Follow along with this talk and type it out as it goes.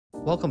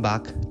Welcome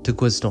back to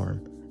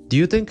QuizStorm. Do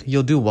you think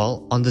you'll do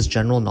well on this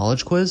general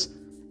knowledge quiz?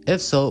 If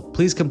so,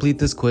 please complete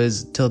this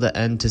quiz till the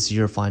end to see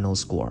your final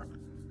score.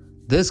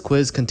 This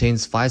quiz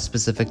contains 5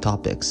 specific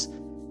topics: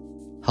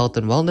 health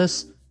and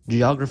wellness,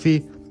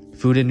 geography,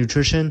 food and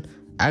nutrition,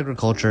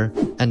 agriculture,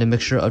 and a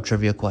mixture of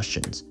trivia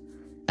questions.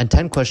 And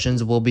 10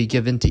 questions will be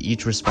given to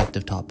each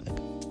respective topic.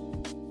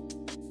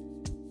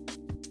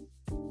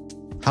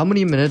 How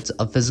many minutes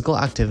of physical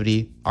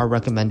activity are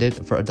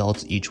recommended for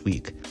adults each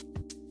week?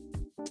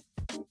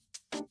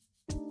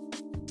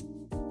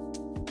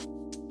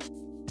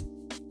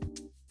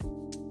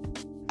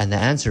 And the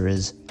answer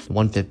is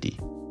 150.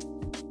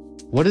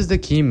 What is the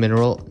key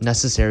mineral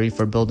necessary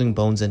for building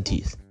bones and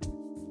teeth?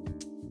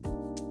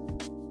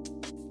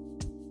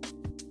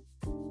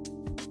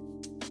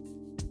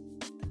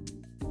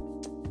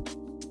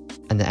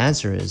 And the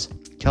answer is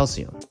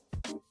calcium.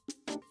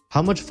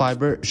 How much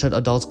fiber should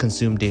adults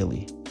consume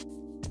daily?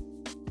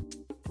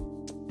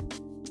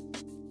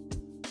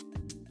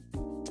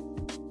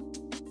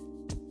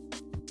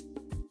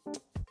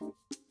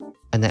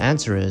 And the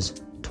answer is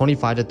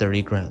 25 to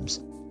 30 grams.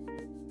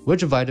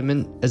 Which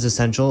vitamin is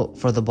essential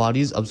for the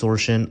body's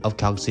absorption of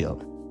calcium?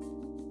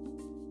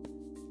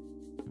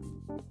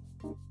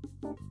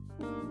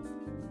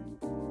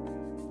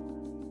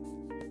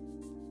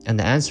 And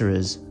the answer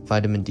is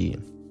vitamin D.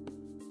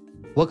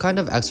 What kind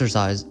of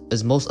exercise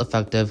is most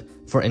effective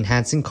for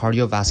enhancing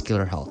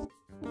cardiovascular health?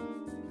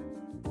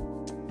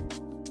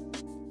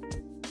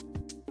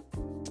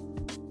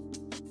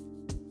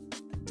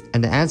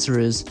 And the answer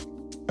is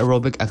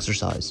aerobic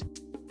exercise.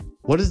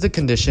 What is the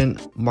condition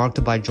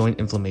marked by joint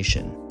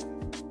inflammation?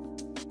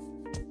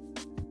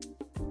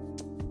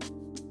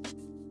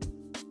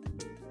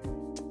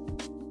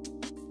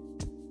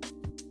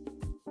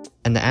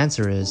 And the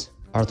answer is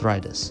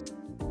arthritis.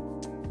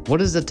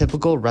 What is the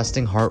typical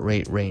resting heart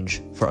rate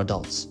range for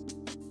adults?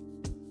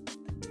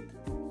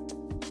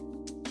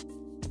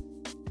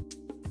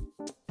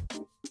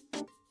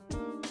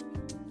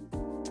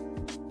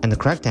 And the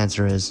correct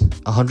answer is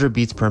 100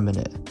 beats per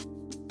minute.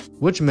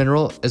 Which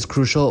mineral is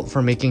crucial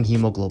for making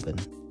hemoglobin?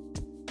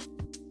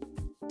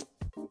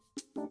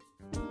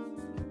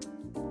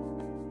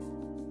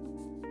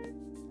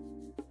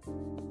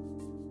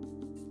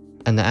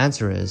 And the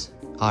answer is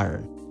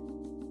iron.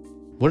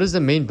 What is the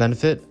main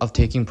benefit of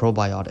taking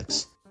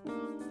probiotics?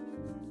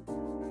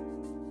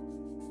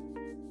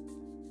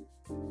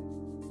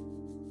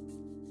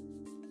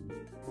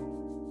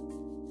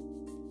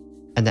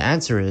 And the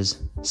answer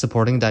is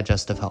supporting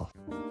digestive health.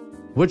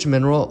 Which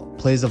mineral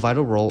plays a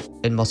vital role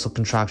in muscle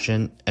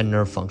contraction and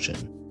nerve function?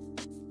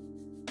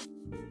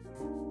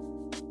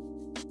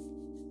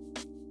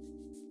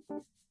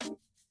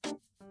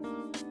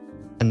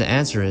 And the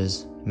answer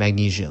is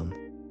magnesium.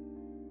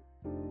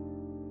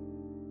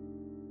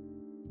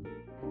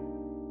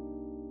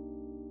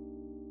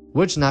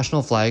 Which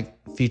national flag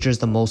features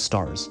the most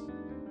stars?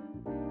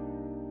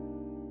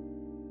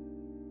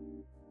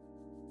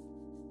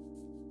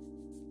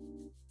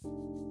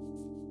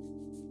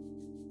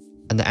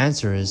 And the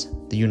answer is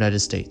the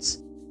United States.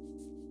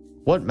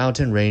 What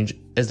mountain range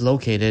is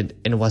located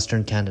in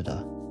Western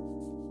Canada?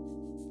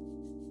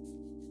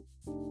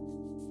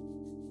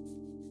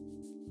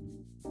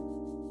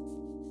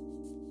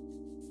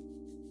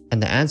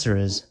 And the answer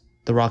is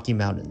the Rocky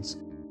Mountains.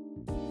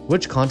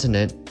 Which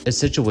continent is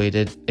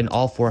situated in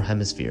all 4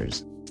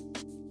 hemispheres?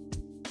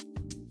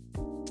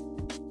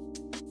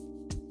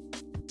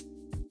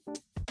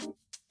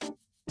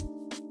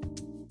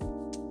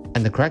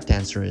 And the correct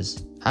answer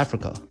is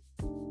Africa.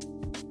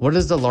 What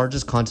is the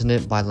largest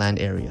continent by land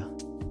area?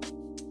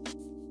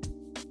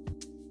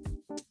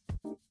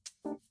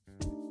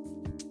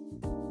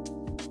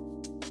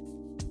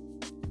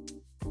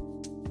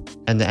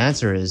 And the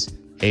answer is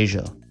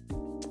Asia.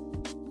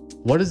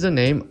 What is the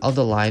name of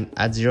the line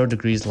at 0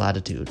 degrees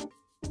latitude?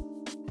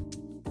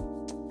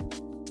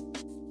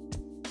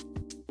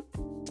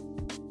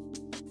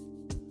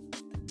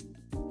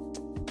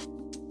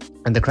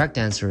 And the correct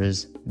answer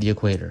is the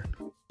equator.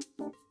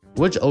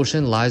 Which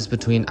ocean lies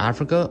between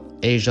Africa,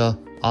 Asia,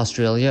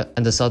 Australia,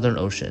 and the Southern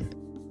Ocean?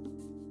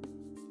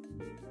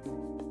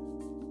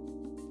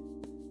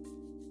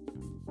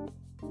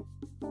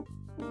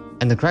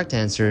 And the correct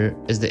answer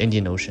is the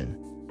Indian Ocean.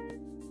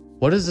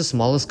 What is the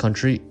smallest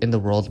country in the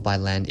world by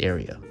land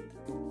area?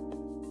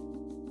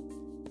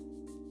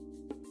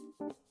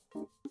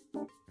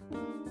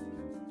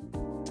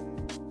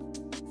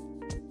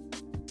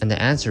 And the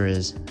answer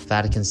is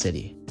Vatican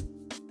City.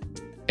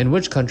 In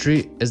which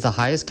country is the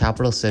highest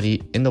capital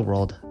city in the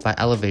world by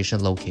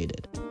elevation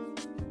located?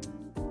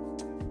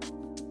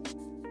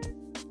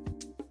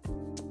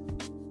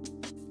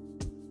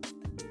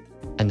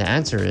 And the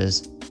answer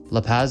is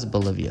La Paz,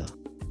 Bolivia.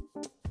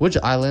 Which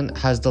island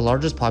has the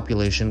largest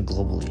population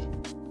globally?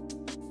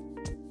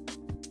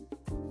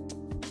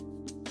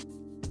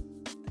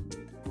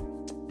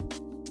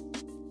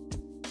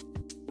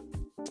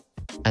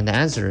 And the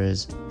answer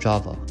is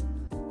Java.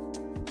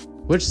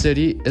 Which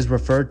city is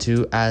referred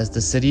to as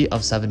the City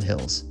of Seven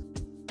Hills?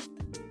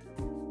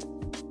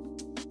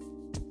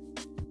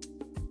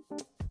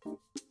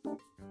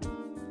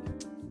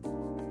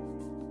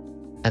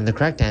 And the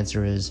correct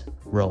answer is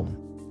Rome.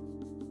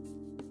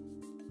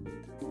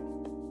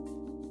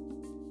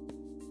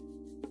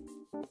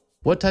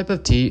 What type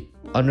of tea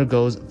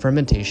undergoes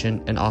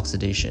fermentation and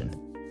oxidation?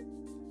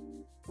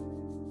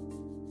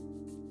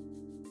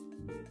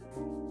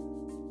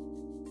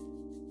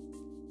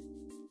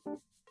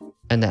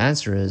 And the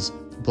answer is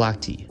black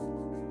tea.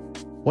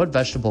 What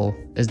vegetable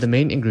is the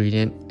main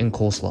ingredient in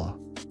coleslaw?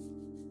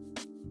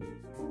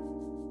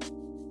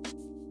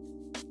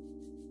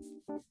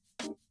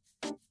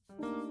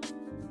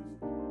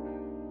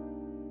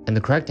 And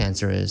the correct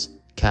answer is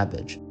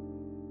cabbage.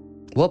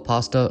 What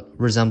pasta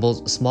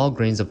resembles small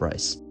grains of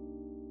rice?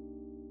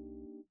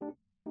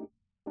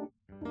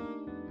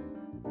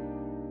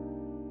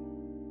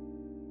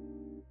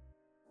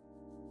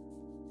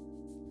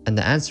 And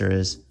the answer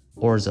is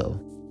orzo.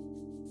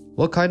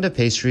 What kind of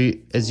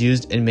pastry is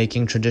used in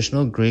making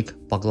traditional Greek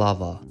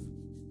baklava?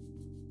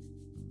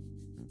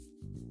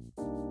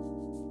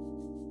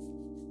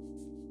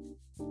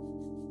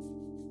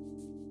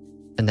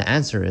 And the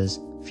answer is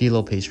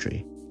phyllo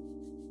pastry.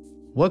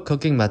 What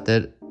cooking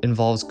method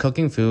involves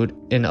cooking food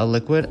in a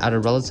liquid at a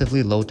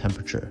relatively low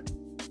temperature?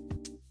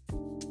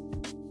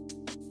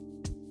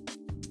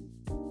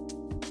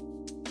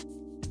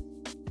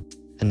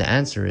 And the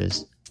answer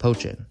is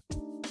poaching.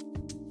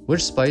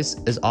 Which spice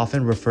is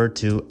often referred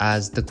to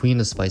as the Queen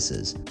of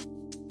Spices?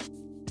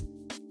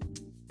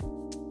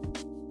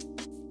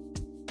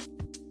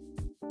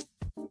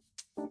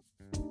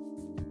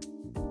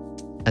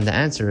 And the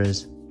answer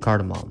is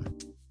cardamom.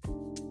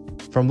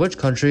 From which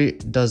country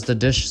does the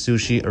dish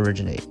sushi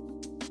originate?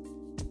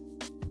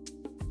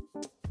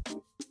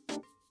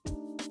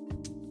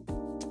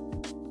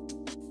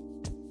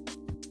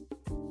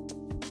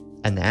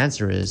 And the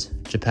answer is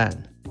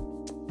Japan.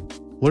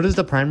 What is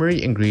the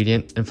primary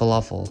ingredient in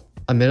falafel,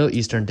 a Middle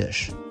Eastern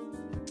dish?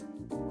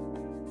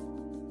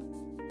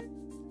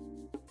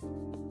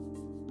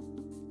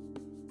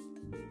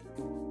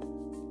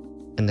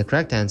 And the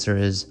correct answer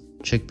is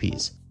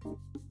chickpeas.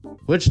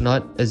 Which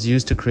nut is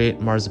used to create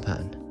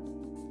marzipan?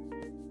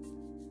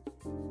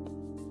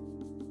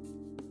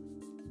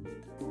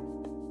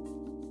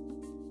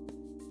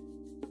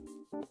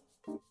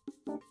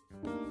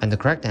 And the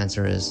correct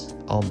answer is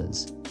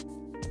almonds.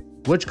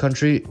 Which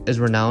country is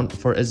renowned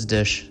for its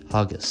dish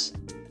haggis?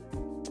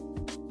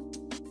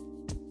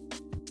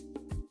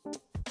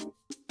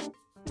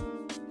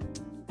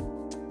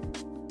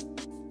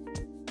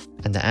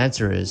 And the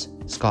answer is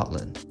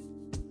Scotland.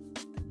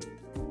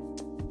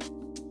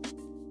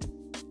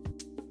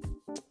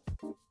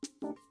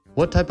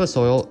 What type of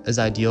soil is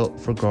ideal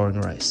for growing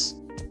rice?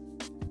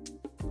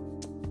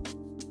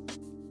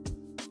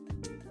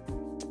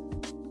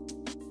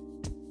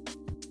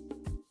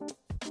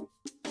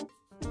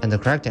 And the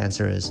correct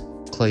answer is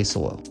clay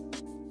soil.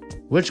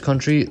 Which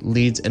country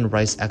leads in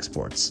rice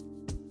exports?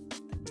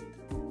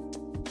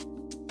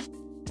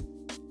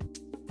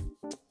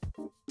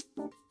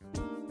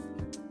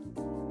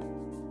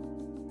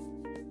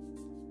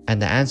 And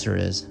the answer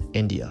is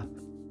India.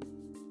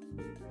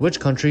 Which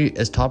country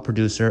is top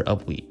producer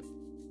of wheat?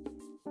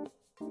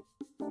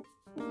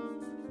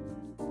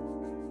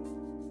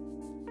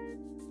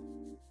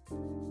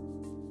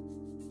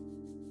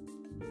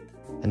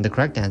 And the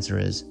correct answer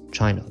is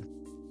China.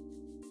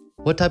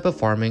 What type of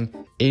farming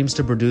aims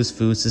to produce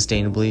food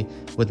sustainably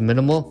with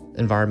minimal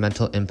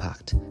environmental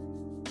impact?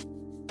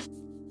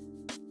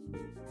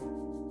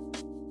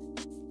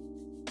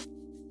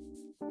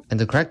 And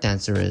the correct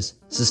answer is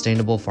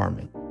sustainable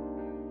farming.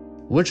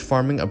 Which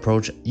farming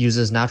approach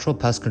uses natural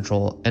pest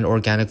control and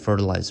organic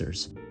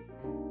fertilizers?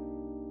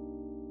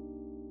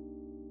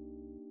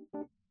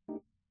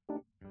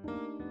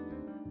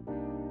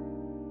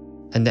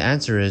 And the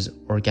answer is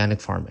organic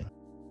farming.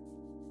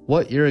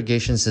 What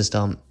irrigation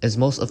system is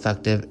most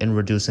effective in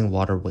reducing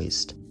water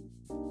waste?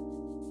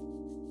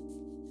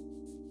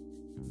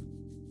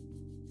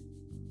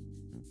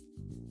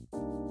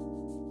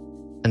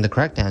 And the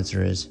correct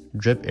answer is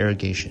drip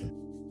irrigation.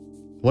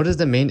 What is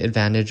the main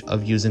advantage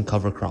of using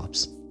cover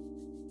crops?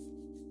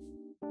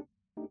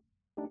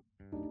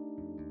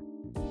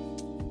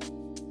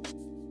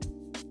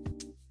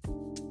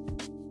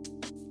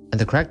 And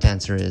the correct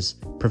answer is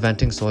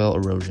preventing soil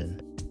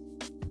erosion.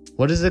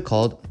 What is it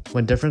called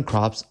when different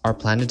crops are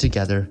planted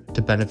together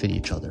to benefit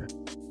each other?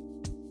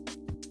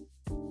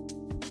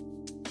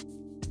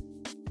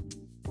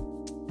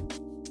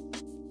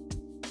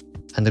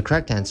 And the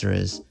correct answer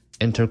is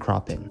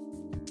intercropping.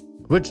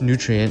 Which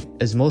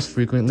nutrient is most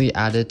frequently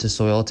added to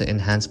soil to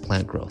enhance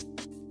plant growth?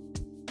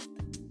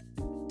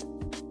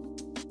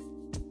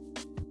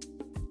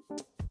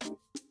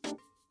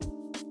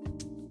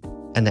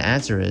 And the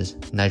answer is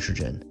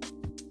nitrogen.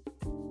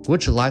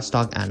 Which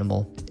livestock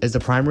animal is the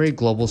primary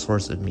global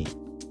source of meat?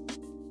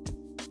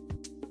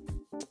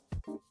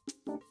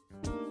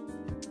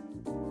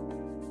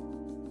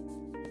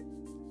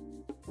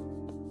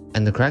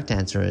 And the correct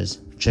answer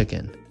is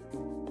chicken.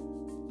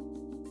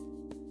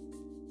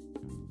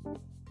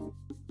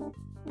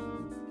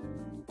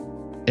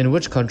 In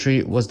which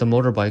country was the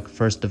motorbike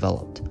first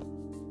developed?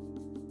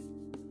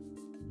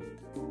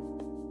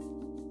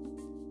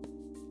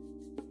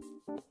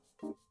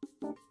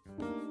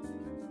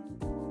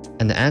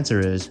 And the answer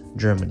is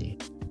Germany.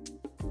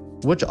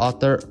 Which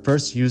author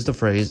first used the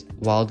phrase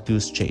wild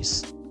goose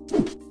chase?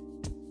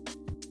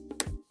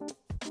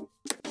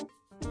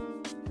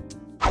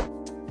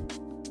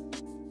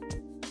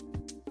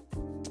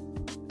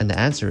 And the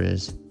answer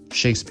is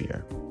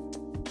Shakespeare.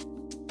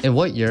 In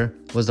what year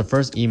was the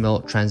first email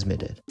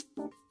transmitted?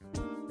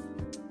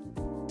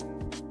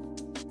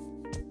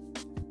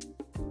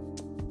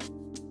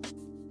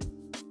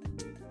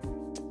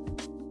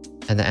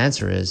 And the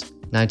answer is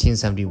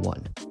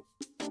 1971.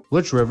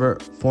 Which river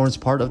forms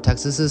part of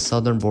Texas's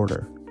southern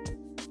border?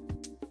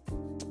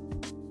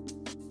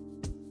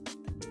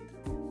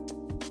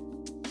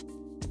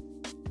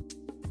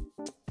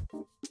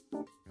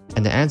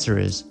 And the answer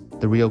is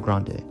the Rio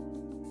Grande.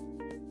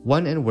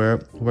 When and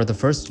where were the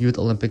first Youth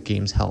Olympic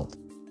Games held?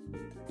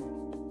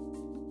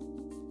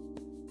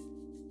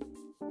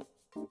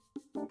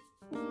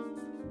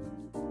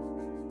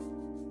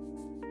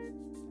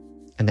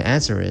 And the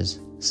answer is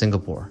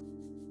Singapore.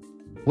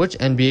 Which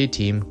NBA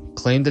team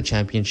claimed the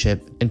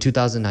championship in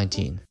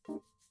 2019?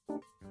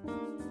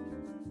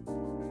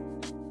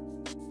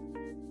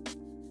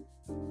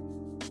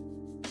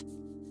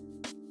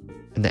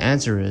 And the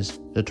answer is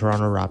the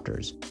Toronto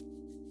Raptors.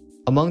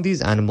 Among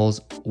these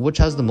animals, which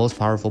has the most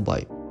powerful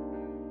bite?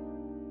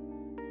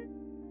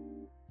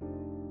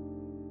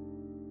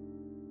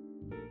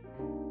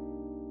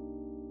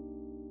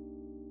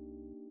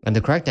 And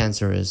the correct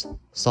answer is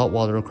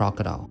saltwater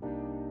crocodile.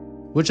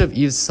 Which of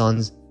Eve's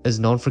sons is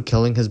known for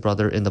killing his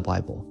brother in the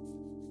Bible?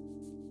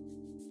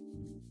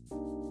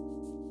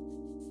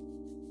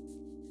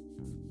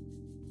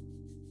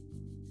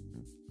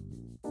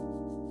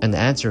 And the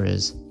answer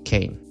is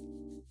Cain.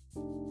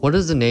 What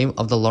is the name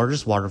of the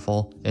largest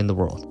waterfall in the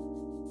world?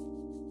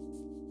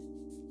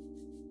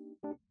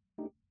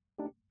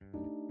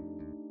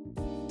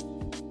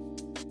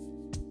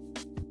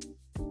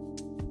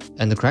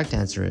 And the correct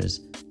answer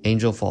is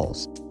Angel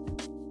Falls.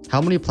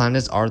 How many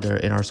planets are there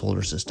in our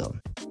solar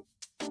system?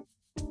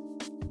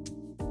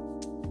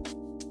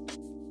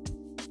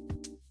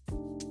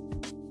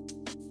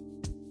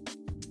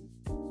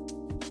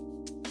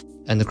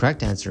 And the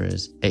correct answer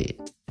is 8.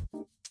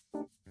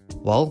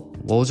 Well,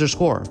 what was your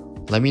score?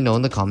 Let me know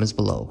in the comments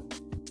below.